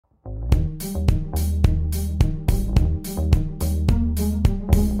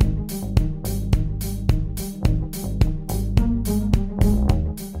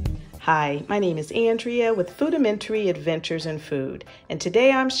Hi, my name is Andrea with Foodamentary Adventures in Food, and today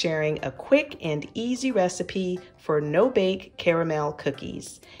I'm sharing a quick and easy recipe for no-bake caramel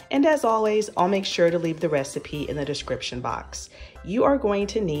cookies. And as always, I'll make sure to leave the recipe in the description box. You are going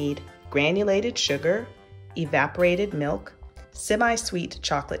to need granulated sugar, evaporated milk, semi-sweet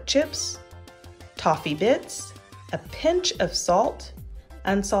chocolate chips, toffee bits, a pinch of salt,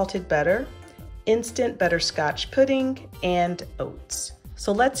 unsalted butter, instant butterscotch pudding, and oats.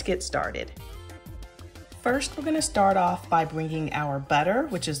 So let's get started. First, we're going to start off by bringing our butter,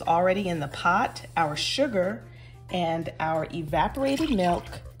 which is already in the pot, our sugar, and our evaporated milk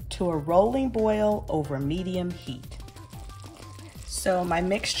to a rolling boil over medium heat. So my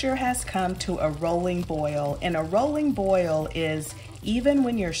mixture has come to a rolling boil, and a rolling boil is even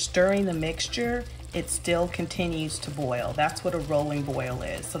when you're stirring the mixture, it still continues to boil. That's what a rolling boil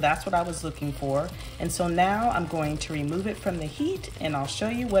is. So that's what I was looking for. And so now I'm going to remove it from the heat and I'll show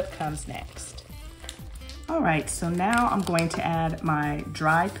you what comes next. All right, so now I'm going to add my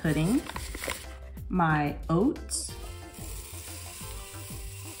dry pudding, my oats,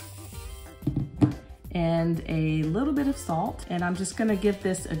 and a little bit of salt. And I'm just gonna give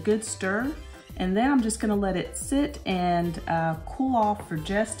this a good stir. And then I'm just gonna let it sit and cool off for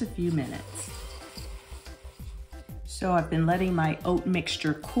just a few minutes. So I've been letting my oat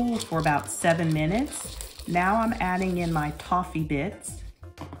mixture cool for about 7 minutes. Now I'm adding in my toffee bits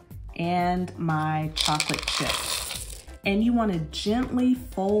and my chocolate chips. And you want to gently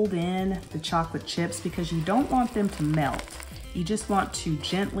fold in the chocolate chips because you don't want them to melt. You just want to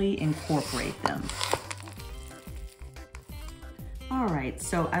gently incorporate them. All right,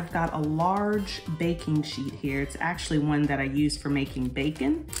 so I've got a large baking sheet here. It's actually one that I use for making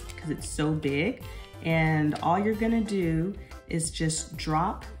bacon because it's so big. And all you're gonna do is just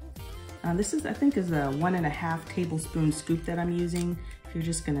drop, this is, I think is a 1.5 tablespoon scoop that I'm using. You're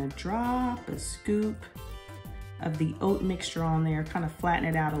just gonna drop a scoop of the oat mixture on there, kind of flatten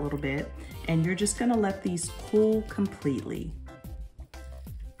it out a little bit, and you're just gonna let these cool completely.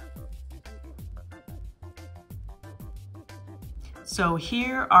 So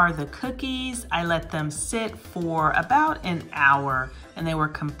here are the cookies. I let them sit for about an hour and they were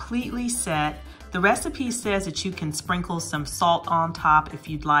completely set. The recipe says that you can sprinkle some salt on top if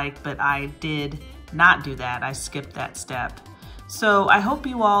you'd like, but I did not do that. I skipped that step. So I hope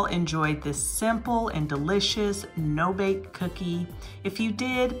you all enjoyed this simple and delicious no-bake cookie. If you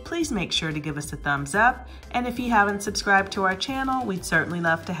did, please make sure to give us a thumbs up. And if you haven't subscribed to our channel, we'd certainly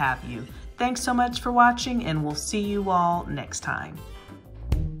love to have you. Thanks so much for watching, and we'll see you all next time.